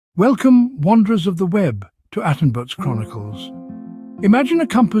Welcome, wanderers of the web, to Attenbott's Chronicles. Imagine a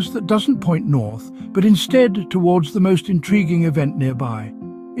compass that doesn't point north, but instead towards the most intriguing event nearby.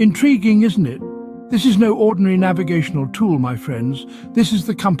 Intriguing, isn't it? This is no ordinary navigational tool, my friends. This is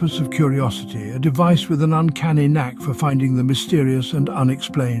the compass of curiosity, a device with an uncanny knack for finding the mysterious and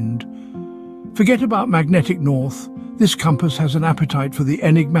unexplained. Forget about magnetic north. This compass has an appetite for the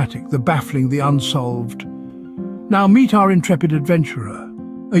enigmatic, the baffling, the unsolved. Now meet our intrepid adventurer.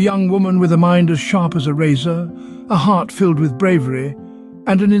 A young woman with a mind as sharp as a razor, a heart filled with bravery,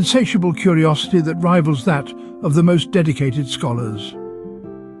 and an insatiable curiosity that rivals that of the most dedicated scholars.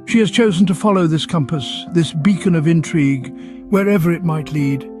 She has chosen to follow this compass, this beacon of intrigue, wherever it might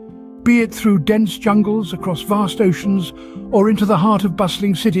lead, be it through dense jungles, across vast oceans, or into the heart of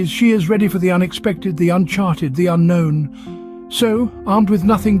bustling cities. She is ready for the unexpected, the uncharted, the unknown. So, armed with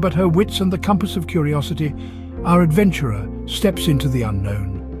nothing but her wits and the compass of curiosity, our adventurer steps into the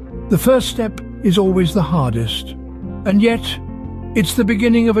unknown. The first step is always the hardest, and yet it's the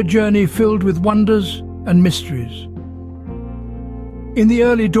beginning of a journey filled with wonders and mysteries. In the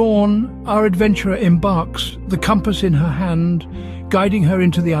early dawn, our adventurer embarks, the compass in her hand, guiding her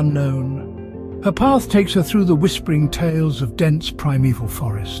into the unknown. Her path takes her through the whispering tales of dense primeval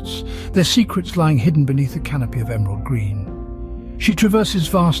forests, their secrets lying hidden beneath a canopy of emerald green. She traverses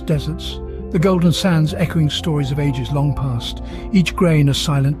vast deserts, the golden sands echoing stories of ages long past, each grain a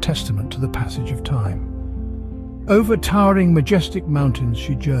silent testament to the passage of time. Over towering, majestic mountains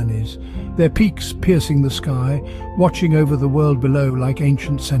she journeys, their peaks piercing the sky, watching over the world below like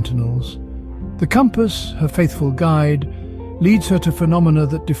ancient sentinels. The compass, her faithful guide, leads her to phenomena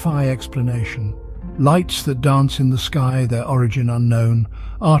that defy explanation. Lights that dance in the sky, their origin unknown,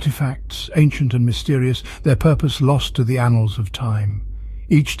 artifacts, ancient and mysterious, their purpose lost to the annals of time.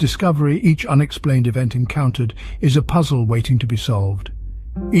 Each discovery, each unexplained event encountered, is a puzzle waiting to be solved.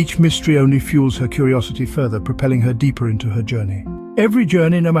 Each mystery only fuels her curiosity further, propelling her deeper into her journey. Every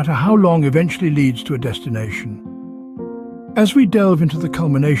journey, no matter how long, eventually leads to a destination. As we delve into the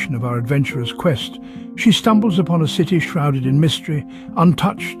culmination of our adventurer's quest, she stumbles upon a city shrouded in mystery,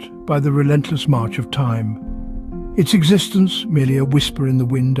 untouched by the relentless march of time. Its existence, merely a whisper in the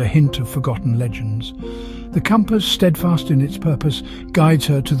wind, a hint of forgotten legends. The compass, steadfast in its purpose, guides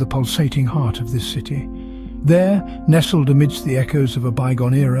her to the pulsating heart of this city. There, nestled amidst the echoes of a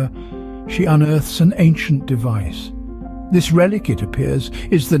bygone era, she unearths an ancient device. This relic, it appears,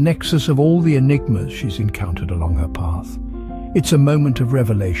 is the nexus of all the enigmas she's encountered along her path. It's a moment of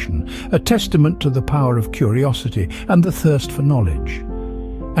revelation, a testament to the power of curiosity and the thirst for knowledge.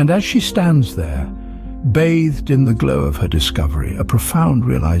 And as she stands there, bathed in the glow of her discovery, a profound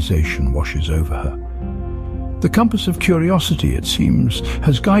realization washes over her. The compass of curiosity, it seems,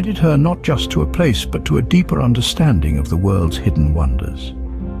 has guided her not just to a place, but to a deeper understanding of the world's hidden wonders.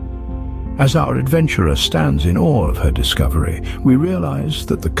 As our adventurer stands in awe of her discovery, we realize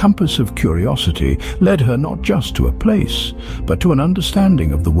that the compass of curiosity led her not just to a place, but to an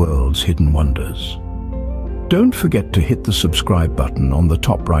understanding of the world's hidden wonders. Don't forget to hit the subscribe button on the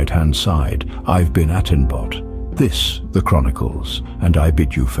top right-hand side. I've been Attenbot, this the Chronicles, and I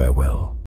bid you farewell.